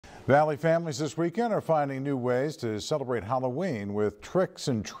Valley families this weekend are finding new ways to celebrate Halloween with tricks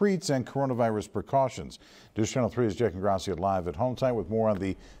and treats and coronavirus precautions. News Channel 3's Jake and Gracia live at home tonight with more on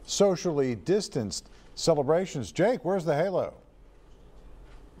the socially distanced celebrations. Jake, where's the halo?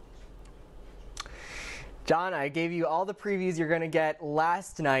 John, I gave you all the previews you're going to get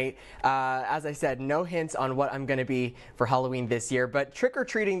last night. As I said, no hints on what I'm going to be for Halloween this year, but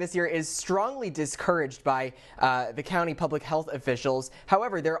trick-or-treating this year is strongly discouraged by the county public health officials.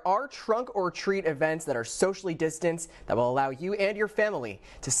 However, there are trunk-or-treat events that are socially distanced that will allow you and your family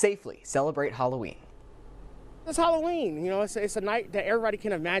to safely celebrate Halloween. It's Halloween, it's a night that everybody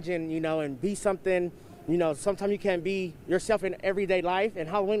can imagine, and be something. Sometimes you can't be yourself in everyday life, and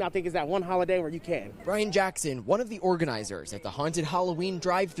Halloween, I think, is that one holiday where you can. Brian Jackson, one of the organizers at the Haunted Halloween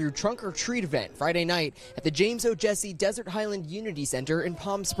Drive-thru Trunk-or-Treat event Friday night at the James O. Jesse Desert Highland Unity Center in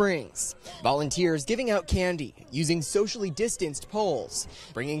Palm Springs. Volunteers giving out candy, using socially distanced poles,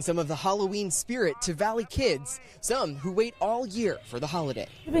 bringing some of the Halloween spirit to Valley kids, some who wait all year for the holiday.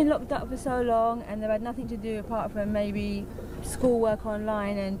 They've been locked up for so long, and they've had nothing to do apart from maybe schoolwork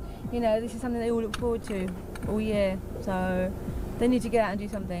online, and this is something they all look forward to all year, so they need to get out and do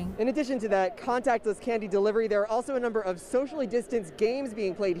something. In addition to that contactless candy delivery, there are also a number of socially distanced games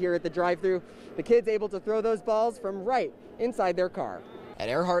being played here at the drive-thru. The kids able to throw those balls from right inside their car. At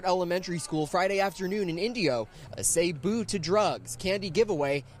Earhart Elementary School Friday afternoon in Indio, a Say Boo to Drugs candy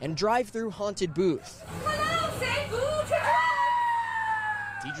giveaway and drive-thru haunted booth. Hello, say boo to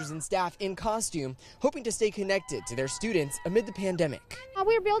drugs! Teachers and staff in costume, hoping to stay connected to their students amid the pandemic.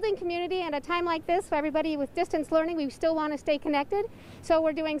 We're building community at a time like this for everybody with distance learning. We still want to stay connected, so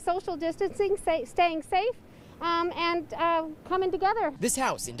we're doing social distancing, staying safe, and coming together. This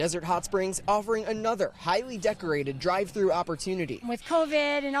house in Desert Hot Springs offering another highly decorated drive-thru opportunity. With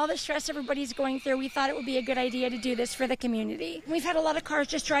COVID and all the stress everybody's going through, we thought it would be a good idea to do this for the community. We've had a lot of cars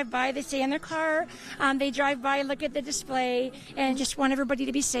just drive by. They stay in their car, they drive by, look at the display, and just want everybody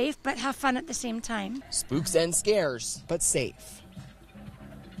to be safe but have fun at the same time. Spooks and scares, but safe.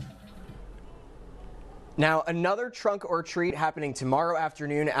 Now, another trunk or treat happening tomorrow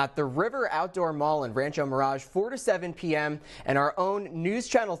afternoon at the River Outdoor Mall in Rancho Mirage, 4 to 7 p.m. And our own News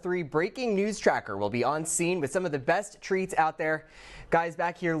Channel 3 breaking news tracker will be on scene with some of the best treats out there. Guys,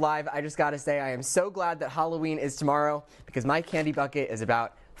 back here live, I just got to say I am so glad that Halloween is tomorrow because my candy bucket is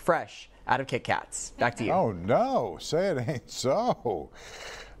about fresh out of Kit Kats. Back to you. Oh, no. Say it ain't so.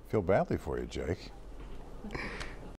 Feel badly for you, Jake.